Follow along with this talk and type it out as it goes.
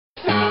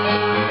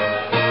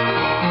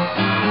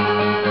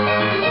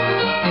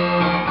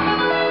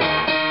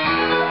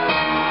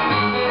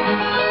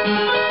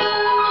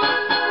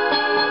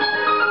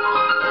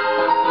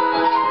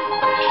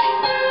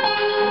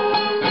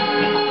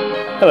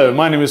Hello,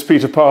 my name is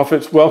Peter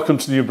Parfitt. Welcome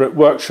to the new Brit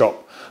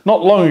workshop.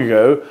 Not long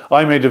ago,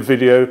 I made a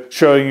video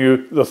showing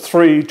you the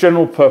 3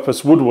 general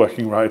purpose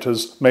woodworking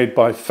routers made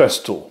by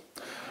Festool.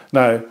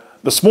 Now,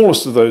 the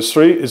smallest of those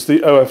 3 is the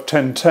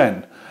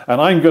OF1010, and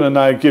I'm going to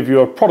now give you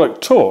a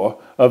product tour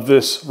of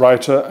this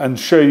router and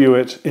show you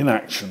it in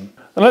action.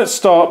 And let's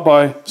start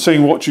by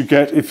seeing what you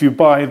get if you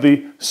buy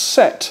the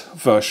set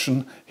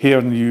version here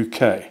in the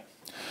UK.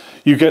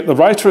 You get the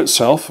router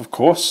itself, of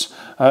course,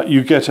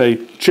 you get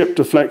a chip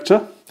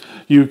deflector,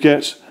 you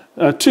get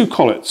 2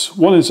 collets,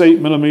 one is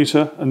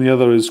 8mm and the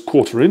other is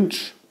 1/4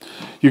 inch.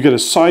 You get a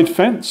side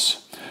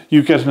fence,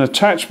 you get an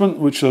attachment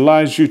which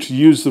allows you to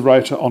use the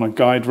router on a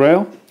guide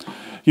rail,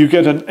 you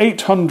get an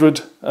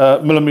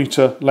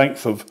 800mm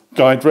length of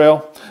guide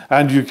rail,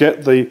 and you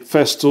get the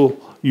Festool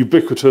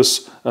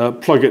ubiquitous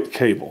plug-it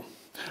cable.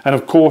 And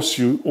of course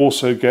you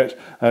also get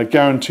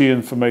guarantee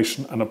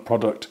information and a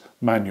product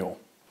manual.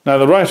 Now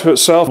the router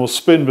itself will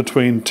spin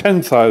between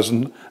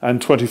 10,000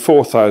 and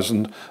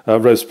 24,000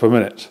 revs per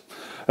minute.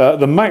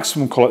 The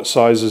maximum collet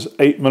size is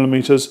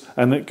 8mm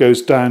and it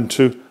goes down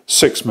to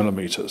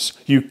 6mm.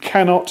 You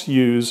cannot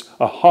use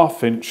a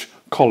 1/2 inch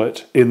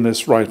collet in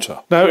this router.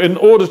 Now in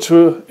order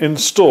to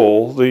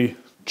install the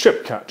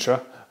chip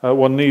catcher,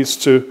 one needs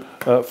to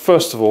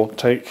first of all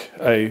take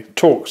a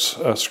Torx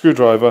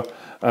screwdriver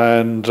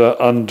and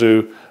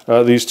undo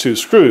these 2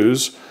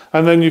 screws,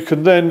 and then you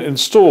can then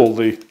install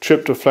the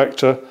chip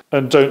deflector,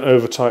 and don't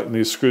over tighten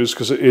these screws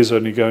because it is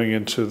only going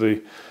into the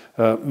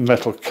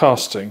metal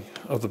casting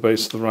of the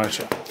base of the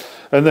router.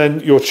 And then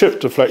your chip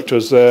deflector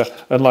is there,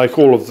 and like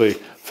all of the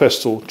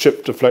Festool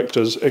chip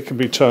deflectors, it can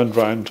be turned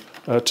round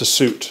to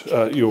suit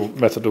your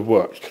method of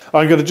work.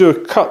 I'm going to do a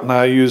cut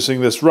now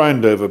using this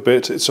roundover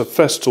bit. It's a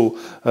Festool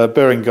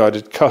bearing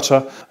guided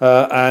cutter,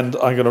 and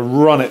I'm going to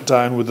run it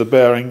down with the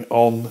bearing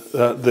on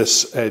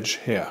this edge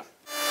here.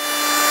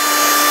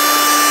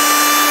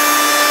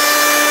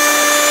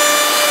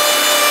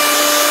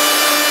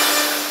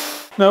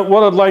 Now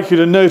what I'd like you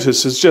to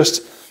notice is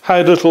just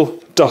how little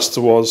dust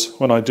there was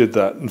when I did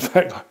that. In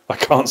fact, I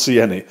can't see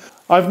any.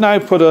 I've now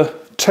put a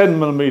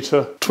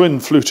 10mm twin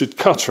fluted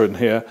cutter in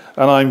here,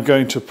 and I'm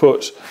going to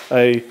put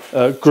a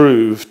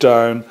groove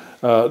down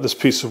this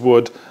piece of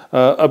wood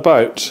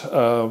about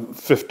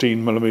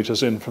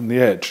 15mm in from the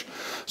edge.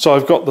 So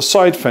I've got the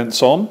side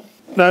fence on.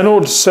 Now in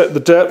order to set the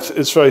depth,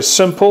 it's very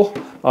simple.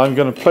 I'm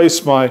going to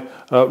place my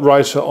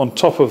router on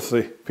top of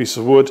the piece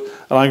of wood,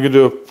 and I'm going to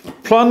do a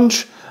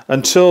plunge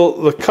until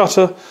the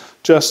cutter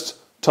just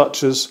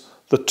touches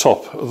the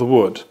top of the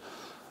wood.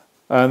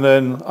 And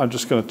then I'm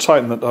just going to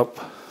tighten it up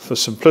for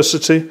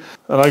simplicity,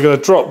 and I'm going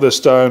to drop this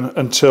down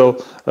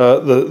until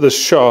the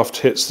shaft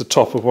hits the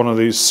top of one of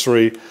these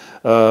 3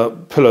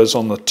 pillars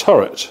on the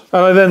turret.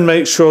 And I then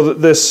make sure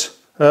that this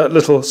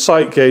little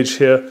sight gauge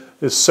here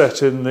is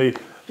set in the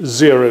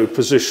 0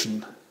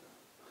 position.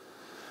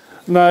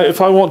 Now if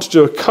I want to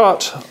do a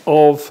cut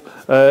of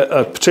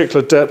a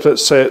particular depth,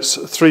 let's say it's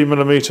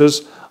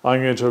 3mm,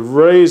 I'm going to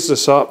raise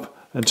this up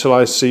until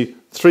I see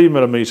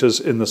 3mm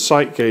in the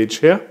sight gauge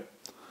here,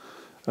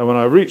 and when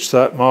I reach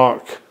that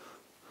mark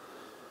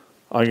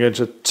I'm going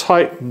to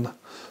tighten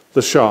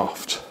the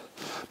shaft.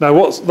 Now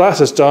what that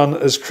has done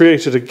is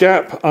created a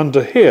gap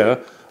under here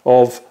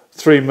of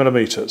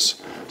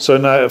 3mm. So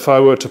now if I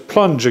were to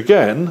plunge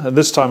again, and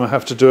this time I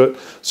have to do it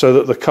so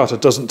that the cutter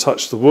doesn't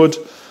touch the wood,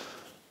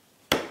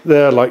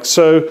 there like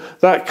so,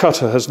 that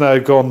cutter has now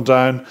gone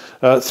down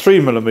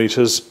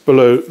 3mm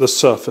below the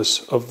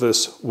surface of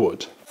this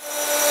wood.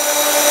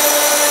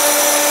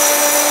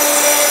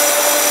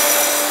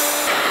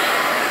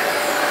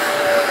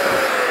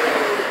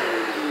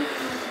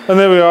 And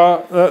there we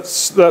are,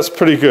 that's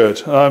pretty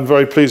good. I'm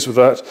very pleased with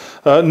that.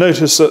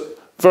 Notice that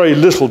very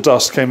little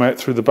dust came out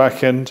through the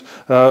back end.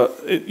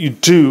 You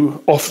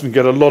do often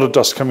get a lot of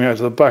dust coming out of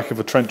the back of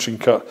a trenching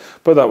cut,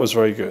 but that was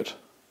very good.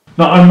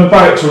 Now I'm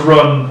about to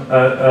run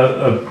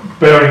a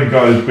bearing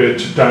guide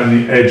bit down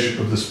the edge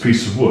of this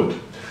piece of wood.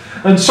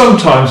 And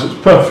sometimes it's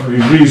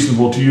perfectly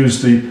reasonable to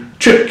use the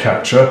chip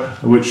catcher,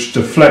 which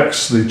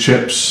deflects the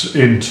chips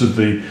into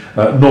the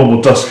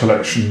normal dust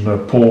collection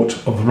port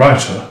of the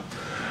router.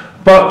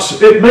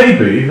 But it may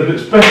be that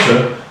it's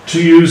better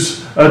to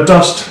use a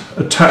dust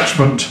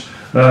attachment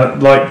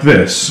like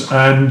this,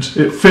 and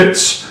it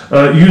fits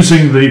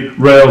using the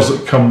rails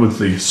that come with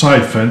the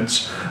side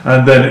fence,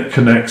 and then it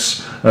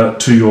connects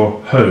to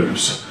your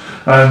hose.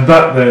 And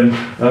that then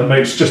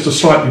makes just a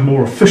slightly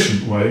more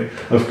efficient way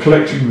of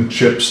collecting the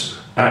chips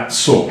at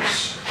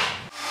source.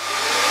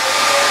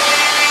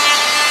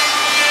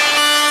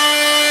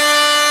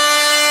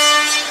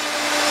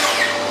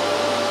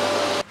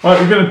 Right,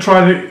 we're going to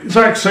try the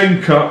exact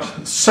same cut,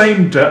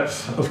 same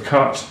depth of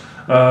cut,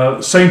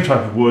 same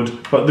type of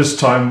wood, but this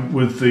time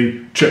with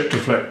the chip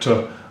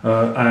deflector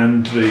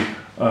and the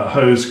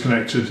hose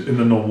connected in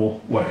the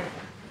normal way.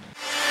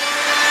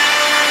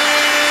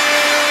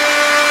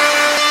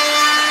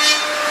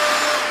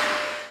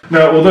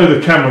 Now, although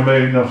the camera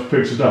may not have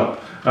picked it up,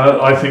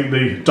 I think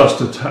the dust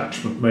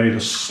attachment made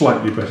a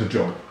slightly better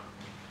job.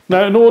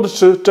 Now, in order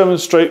to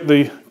demonstrate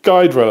the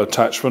guide rail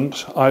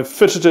attachment, I've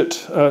fitted it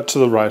to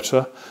the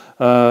router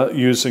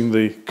using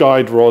the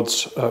guide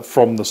rods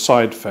from the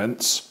side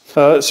fence.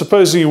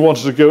 Supposing you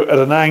wanted to go at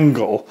an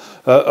angle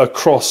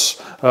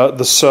across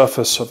the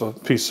surface of a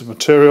piece of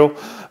material,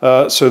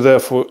 so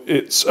therefore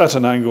it's at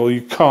an angle,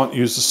 you can't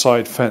use the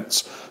side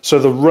fence. So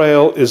the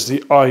rail is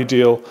the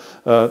ideal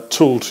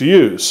tool to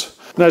use.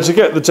 Now, to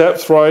get the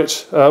depth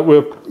right,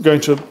 we're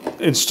going to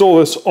install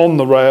this on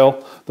the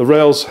rail. The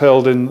rail's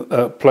held in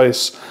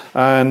place,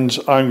 and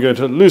I'm going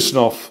to loosen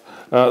off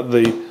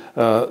the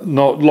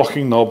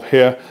locking knob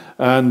here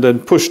and then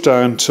push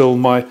down till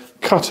my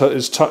cutter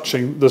is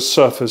touching the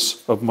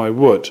surface of my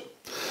wood.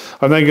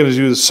 I'm then going to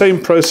do the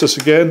same process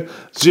again,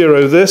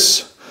 zero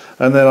this,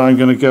 and then I'm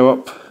going to go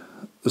up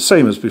the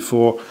same as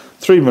before,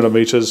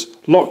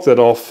 3mm, lock that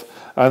off,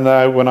 and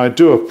now when I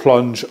do a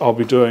plunge, I'll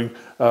be doing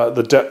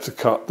the depth of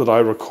cut that I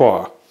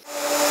require.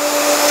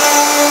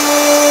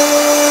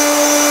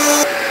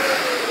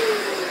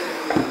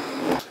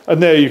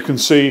 And there you can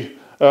see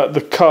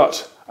the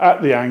cut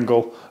at the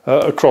angle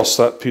across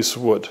that piece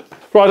of wood.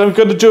 Right, I'm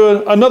going to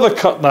do another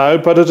cut now,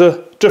 but at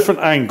a different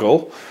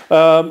angle.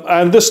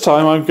 And this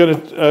time I'm going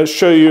to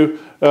show you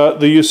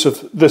the use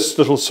of this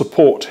little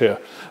support here.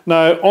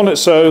 Now, on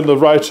its own, the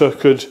router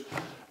could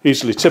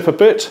easily tip a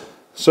bit.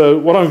 So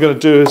what I'm going to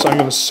do is I'm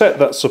going to set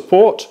that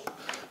support,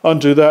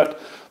 undo that,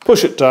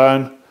 push it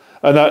down,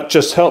 and that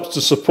just helps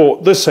to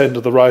support this end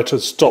of the router,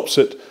 stops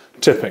it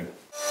tipping.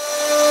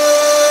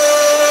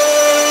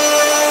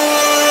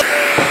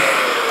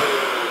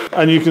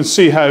 And you can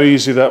see how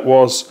easy that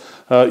was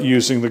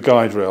using the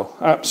guide rail.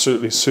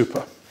 Absolutely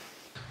super.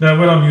 Now,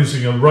 when I'm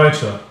using a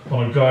router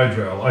on a guide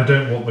rail, I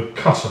don't want the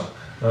cutter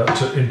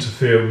to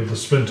interfere with the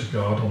splinter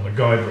guard on the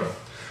guide rail.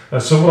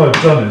 So what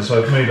I've done is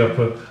I've made up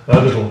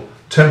a little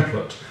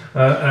template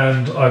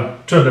and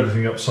I've turned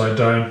everything upside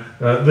down.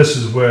 This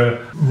is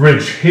where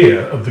ridge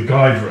here of the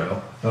guide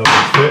rail will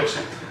fit,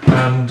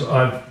 and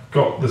I've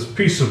got this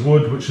piece of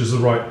wood which is the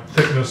right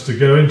thickness to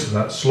go into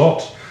that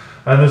slot,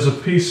 and there's a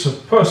piece of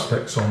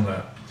perspex on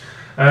there.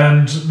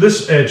 And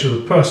this edge of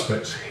the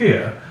perspex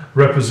here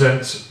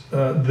represents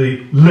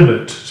the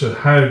limit to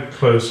how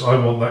close I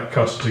want that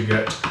cutter to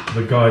get to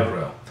the guide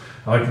rail.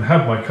 I can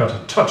have my cutter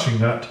touching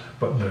that,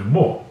 but no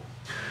more.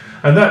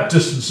 And that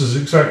distance is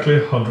exactly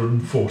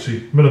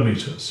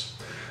 140mm.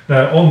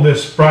 Now, on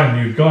this brand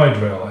new guide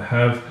rail I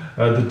have,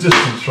 the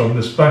distance from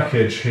this back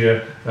edge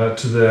here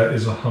to there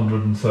is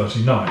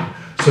 139.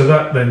 So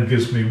that then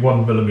gives me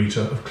 1mm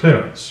of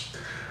clearance.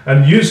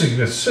 And using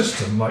this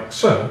system like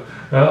so,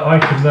 I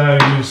can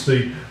now use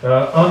the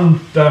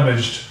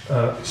undamaged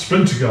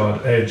splinter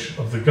guard edge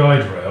of the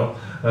guide rail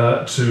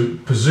to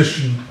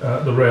position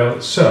the rail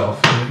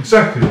itself in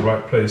exactly the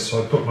right place,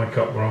 so I put my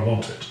cut where I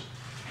want it.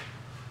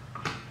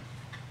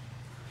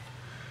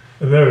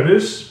 And there it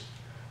is,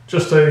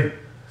 just a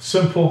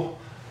simple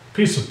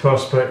piece of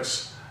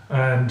perspex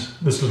and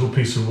this little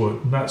piece of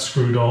wood, and that's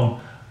screwed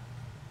on.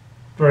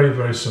 Very,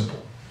 very simple.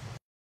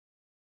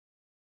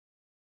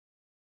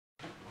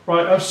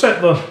 Right, I've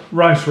set the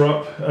router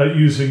up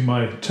using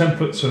my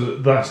template so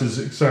that that is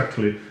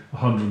exactly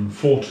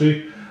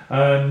 140,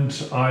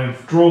 and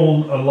I've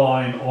drawn a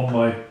line on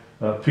my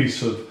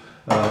piece of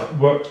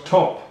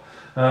worktop,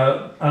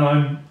 and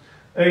I'm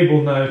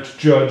able now to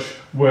judge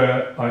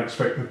where I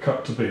expect the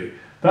cut to be.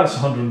 That's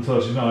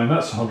 139,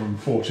 that's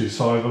 140,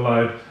 so I've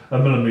allowed a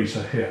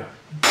millimetre here.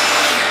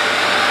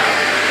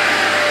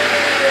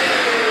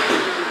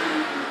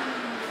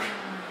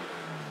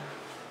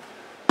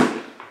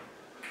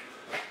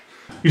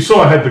 You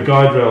saw I had the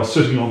guide rail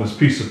sitting on this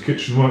piece of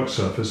kitchen work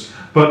surface,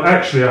 but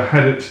actually I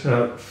had it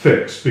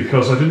fixed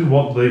because I didn't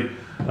want the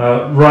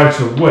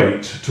router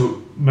weight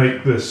to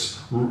make this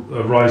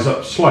rise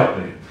up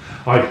slightly.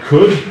 I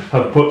could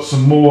have put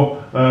some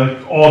more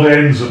odd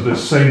ends of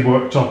this same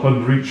worktop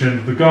under each end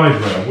of the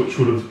guide rail, which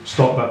would have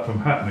stopped that from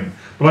happening,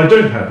 but I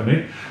don't have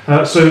any,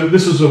 so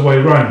this is a way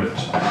around it.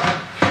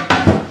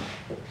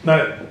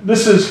 Now,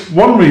 this is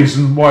one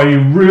reason why you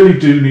really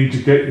do need to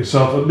get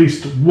yourself at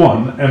least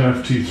one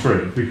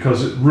MFT3,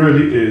 because it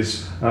really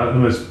is the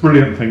most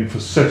brilliant thing for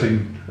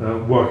setting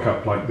work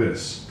up like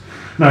this.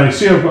 Now, you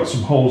see I've got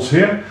some holes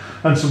here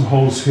and some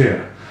holes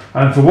here.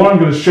 And for what I'm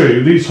going to show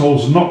you, these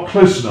holes are not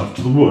close enough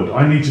to the wood.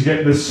 I need to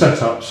get this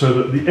set up so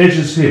that the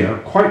edges here are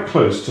quite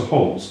close to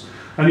holes.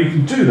 And you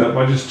can do that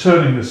by just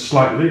turning this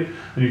slightly,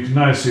 and you can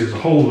now see there's a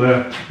hole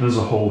there and there's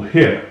a hole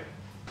here.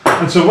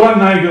 And so what I'm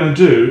now going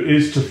to do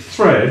is to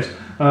thread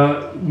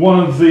one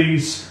of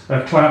these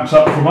clamps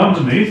up from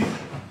underneath,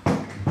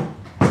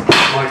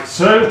 like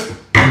so,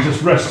 and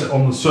just rest it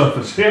on the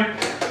surface here,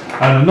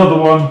 and another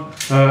one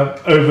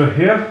over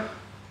here.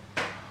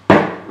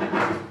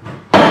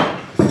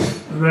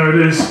 And there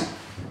it is,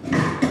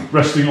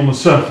 resting on the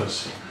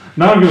surface.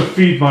 Now I'm going to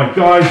feed my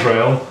guide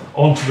rail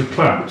onto the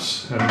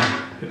clamps, and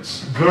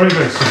it's very,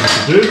 very simple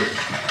to do.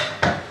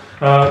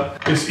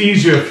 It's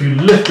easier if you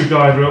lift the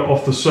guide rail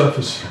off the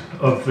surface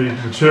of the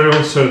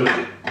material so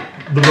that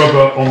the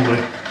rubber on the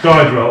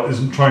guide rail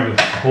isn't trying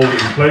to hold it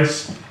in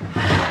place.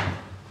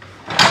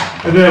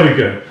 And there we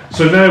go.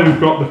 So now we've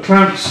got the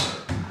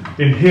clamps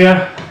in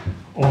here,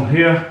 on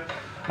here,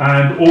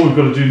 and all we've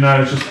got to do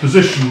now is just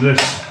position this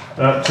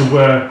to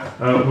where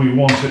we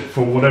want it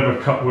for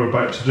whatever cut we're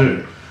about to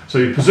do. So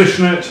you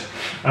position it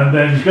and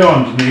then go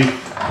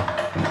underneath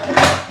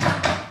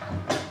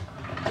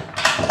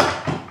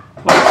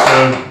like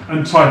so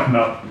and tighten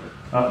up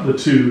the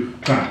two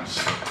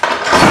clamps.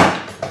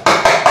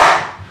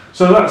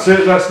 So that's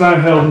it, that's now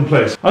held in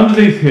place.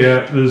 Underneath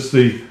here there's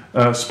the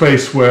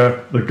space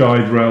where the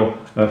guide rail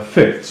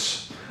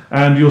fits,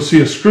 and you'll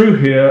see a screw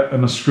here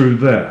and a screw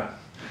there.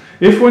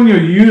 If when you're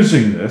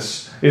using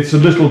this it's a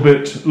little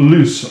bit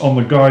loose on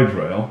the guide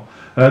rail,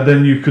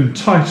 then you can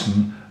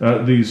tighten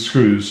these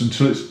screws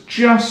until it's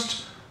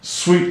just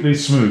sweetly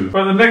smooth.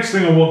 But the next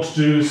thing I want to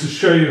do is to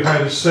show you how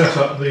to set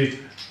up the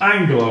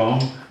angle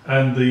arm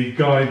and the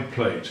guide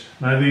plate.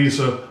 Now these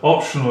are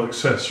optional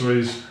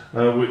accessories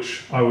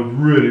which I would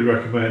really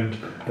recommend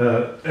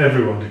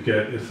everyone to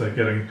get if they're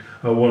getting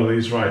one of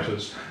these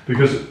writers,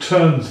 because it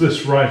turns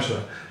this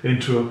writer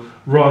into a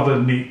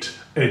rather neat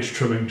edge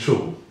trimming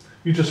tool.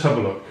 You just have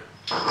a look.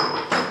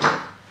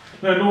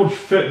 Now in order to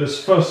fit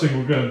this, first thing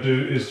we're going to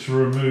do is to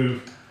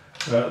remove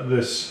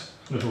this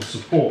little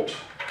support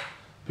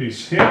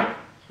piece here,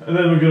 and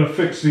then we're going to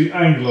fix the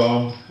angle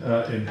arm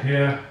in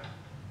here,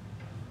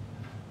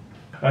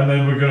 and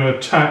then we're going to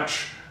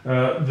attach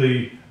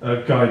the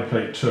guide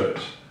plate to it,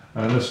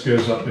 and this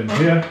goes up in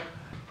here.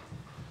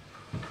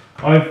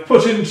 I've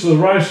put into the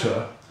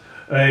writer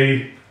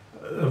a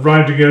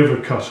rounding over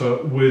cutter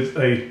with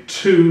a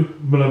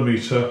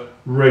 2mm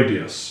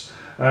radius,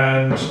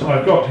 and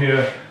I've got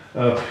here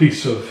a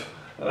piece of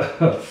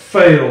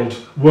failed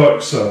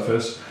work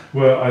surface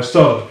where I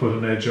started to put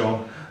an edge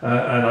on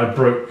and I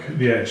broke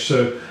the edge,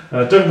 so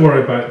don't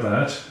worry about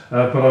that,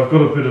 but I've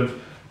got a bit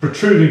of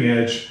protruding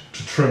edge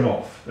to trim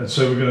off, and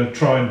so we're going to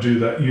try and do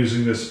that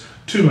using this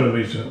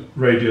 2mm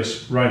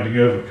radius rounding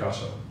over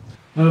cutter.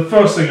 Now the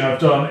first thing I've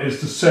done is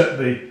to set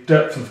the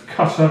depth of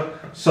cutter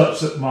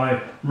such that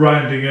my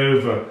rounding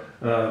over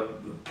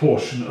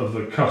portion of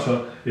the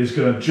cutter is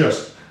going to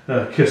just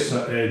kiss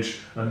that edge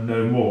and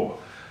no more.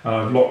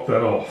 I've locked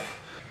that off.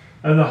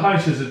 And the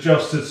height is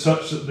adjusted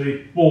such that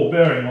the ball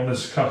bearing on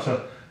this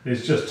cutter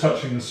is just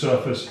touching the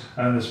surface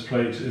and this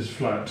plate is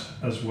flat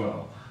as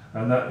well.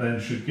 And that then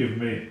should give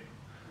me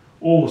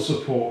all the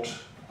support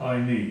I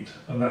need,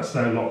 and that's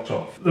now locked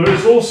off. There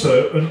is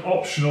also an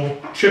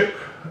optional chip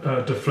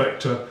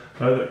deflector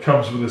that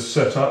comes with this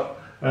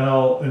setup, and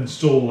I'll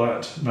install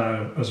that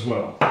now as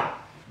well.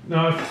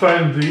 Now I've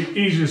found the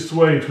easiest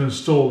way to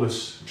install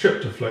this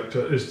chip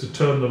deflector is to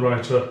turn the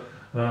writer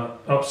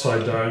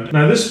upside down.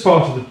 Now this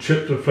part of the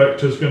chip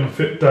deflector is going to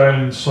fit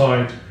down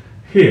inside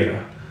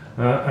here,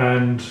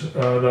 and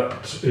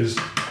that is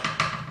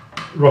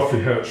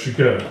roughly how it should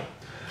go.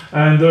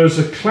 And there's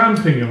a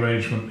clamping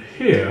arrangement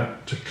here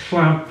to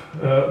clamp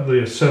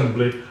the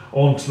assembly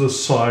onto the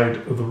side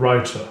of the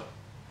writer.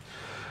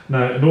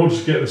 Now in order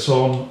to get this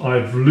on,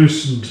 I've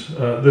loosened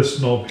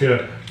this knob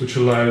here, which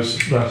allows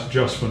that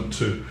adjustment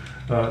to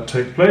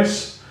take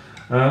place,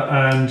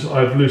 and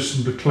I've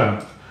loosened the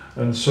clamp,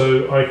 and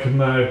so I can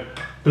now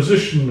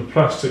position the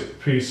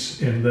plastic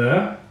piece in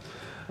there,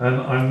 and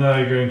I'm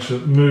now going to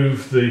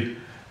move the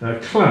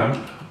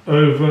clamp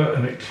over,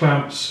 and it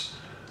clamps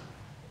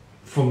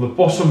from the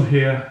bottom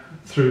here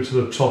through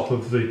to the top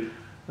of the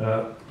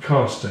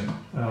casting.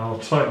 And I'll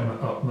tighten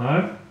that up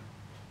now.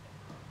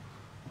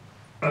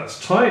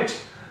 That's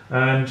tight,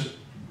 and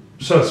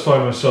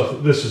satisfy myself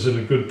that this is in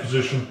a good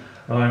position,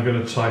 and I'm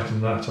going to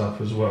tighten that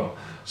up as well.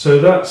 So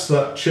that's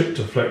that chip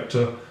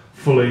deflector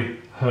fully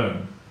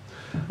home.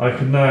 I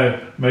can now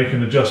make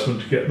an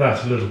adjustment to get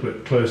that a little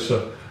bit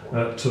closer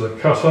to the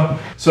cutter.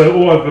 So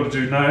all I've got to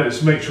do now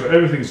is make sure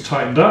everything's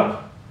tightened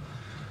up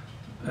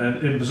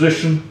and in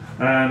position,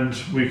 and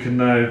we can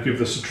now give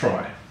this a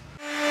try.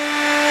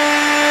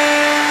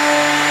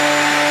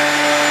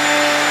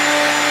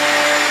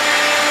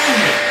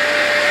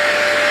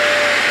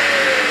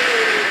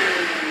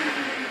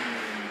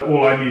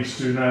 All I need to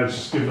do now is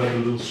just give that a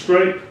little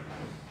scrape.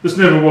 This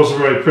never was a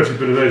very pretty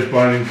bit of edge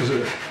binding because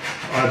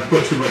I'd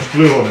put too much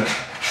glue on it,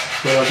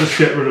 but I'll just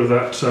get rid of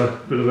that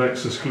bit of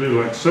excess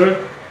glue like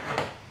so.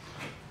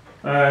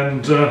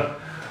 And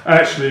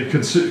actually,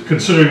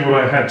 considering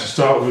what I had to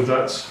start with,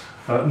 that's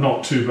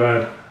not too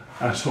bad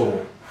at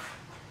all.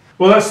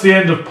 Well, that's the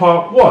end of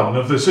part 1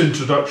 of this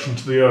introduction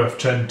to the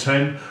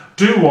OF1010.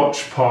 Do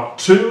watch part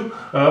 2,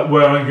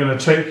 where I'm going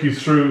to take you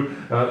through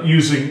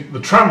using the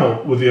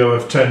Trammel with the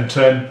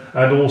OF1010,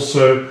 and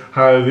also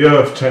how the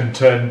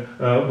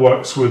OF1010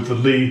 works with the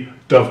Leigh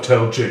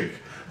Dovetail jig.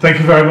 Thank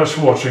you very much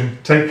for watching.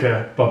 Take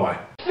care. Bye-bye.